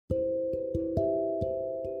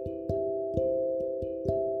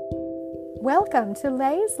Welcome to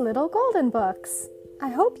Lay's Little Golden Books. I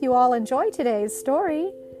hope you all enjoy today's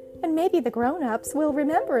story, and maybe the grown-ups will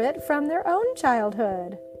remember it from their own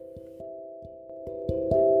childhood.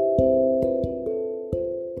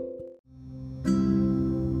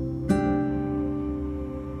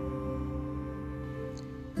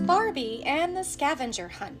 Barbie and the Scavenger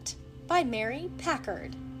Hunt by Mary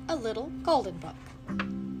Packard, a Little Golden Book.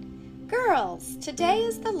 "Girls, today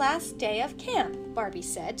is the last day of camp," Barbie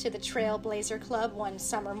said to the Trailblazer Club one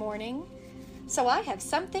summer morning. "So I have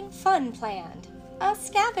something fun planned, a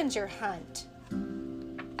scavenger hunt."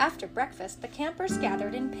 After breakfast, the campers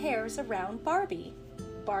gathered in pairs around Barbie.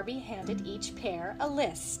 Barbie handed each pair a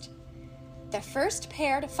list. "The first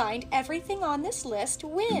pair to find everything on this list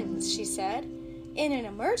wins," she said. "In an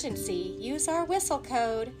emergency, use our whistle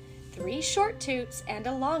code. 3 short toots and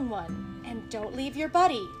a long one. And don't leave your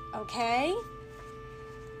buddy, okay?"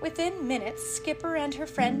 Within minutes, Skipper and her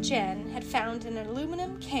friend Jen had found an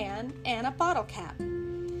aluminum can and a bottle cap.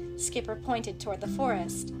 Skipper pointed toward the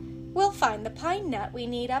forest. "We'll find the pine nut we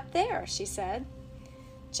need up there," she said.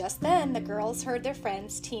 Just then, the girls heard their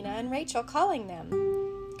friends Tina and Rachel calling them.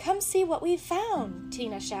 "Come see what we've found,"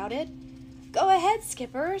 Tina shouted. "Go ahead,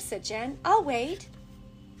 Skipper," said Jen. "I'll wait."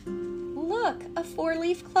 "Look, a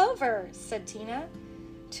 4-leaf clover," said Tina.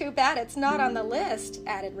 "Too bad it's not on the list,"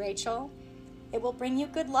 added Rachel. "It will bring you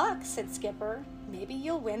good luck," said Skipper. "Maybe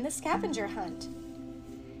you'll win the scavenger hunt."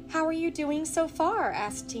 "How are you doing so far?"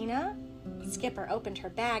 asked Tina. Skipper opened her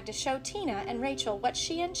bag to show Tina and Rachel what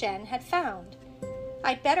she and Jen had found.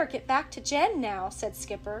 "I'd better get back to Jen now," said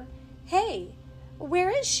Skipper. "Hey,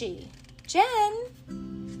 where is she?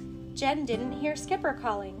 Jen?" Jen didn't hear Skipper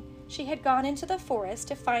calling. She had gone into the forest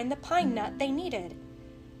to find the pine nut they needed.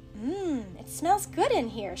 It smells good in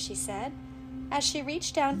here," she said. As she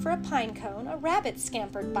reached down for a pine cone, a rabbit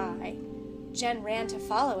scampered by. Jen ran to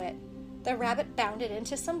follow it. The rabbit bounded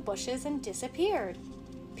into some bushes and disappeared.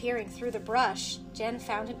 Peering through the brush, Jen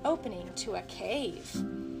found an opening to a cave.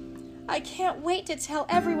 "I can't wait to tell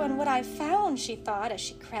everyone what I found," she thought as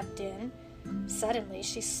she crept in. Suddenly,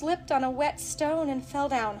 she slipped on a wet stone and fell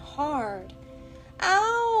down hard.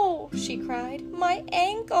 "Ow!" she cried. "My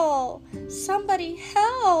ankle! Somebody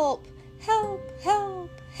help! Help! Help!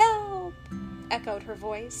 Help!" echoed her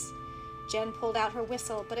voice. Jen pulled out her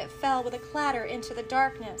whistle, but it fell with a clatter into the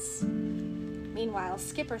darkness. Meanwhile,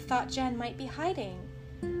 Skipper thought Jen might be hiding.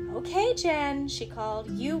 "Okay, Jen," she called.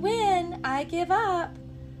 "You win. I give up."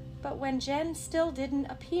 But when Jen still didn't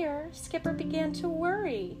appear, Skipper began to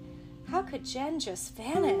worry. How could Jen just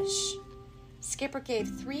vanish? Skipper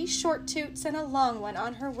gave 3 short toots and a long one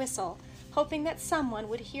on her whistle, hoping that someone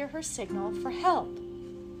would hear her signal for help.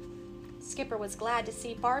 Skipper was glad to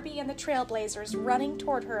see Barbie and the Trailblazers running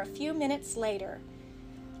toward her a few minutes later.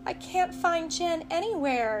 "I can't find Jen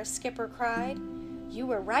anywhere," Skipper cried. "You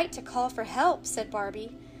were right to call for help," said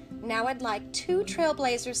Barbie. "Now I'd like 2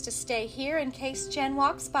 Trailblazers to stay here in case Jen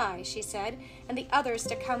walks by," she said, "and the others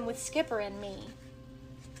to come with Skipper and me."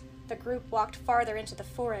 The group walked farther into the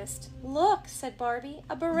forest. "Look," said Barbie,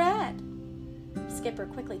 "a beret." Skipper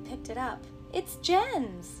quickly picked it up. "It's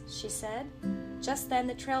Jen's," she said. Just then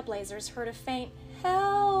the Trailblazers heard a faint,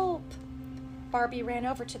 "Help!" Barbie ran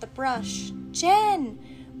over to the brush. "Jen,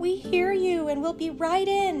 we hear you and we'll be right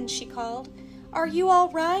in," she called. "Are you all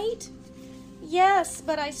right?" "Yes,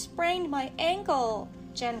 but I sprained my ankle,"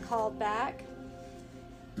 Jen called back.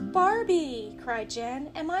 "Barbie," cried Jen,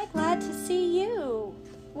 "am I glad to see you?"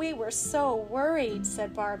 "We were so worried,"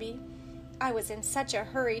 said Barbie. "I was in such a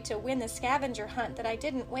hurry to win the scavenger hunt that I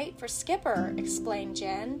didn't wait for Skipper," explained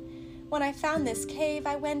Jen. "When I found this cave,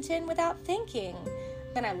 I went in without thinking.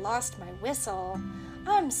 Then I lost my whistle.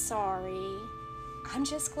 I'm sorry." "I'm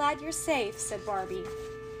just glad you're safe," said Barbie.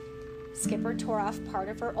 Skipper tore off part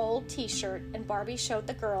of her old t-shirt, and Barbie showed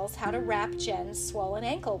the girls how to wrap Jen's swollen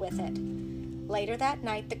ankle with it. Later that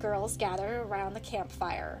night, the girls gathered around the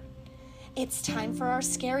campfire. "It's time for our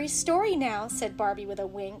scary story now," said Barbie with a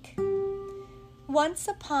wink. Once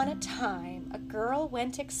upon a time, a girl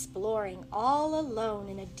went exploring all alone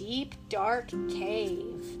in a deep, dark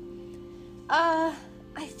cave. I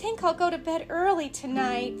think I'll go to bed early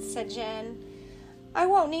tonight," said Jen. "I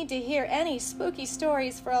won't need to hear any spooky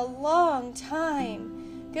stories for a long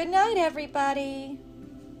time. Good night, everybody."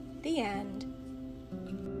 The end.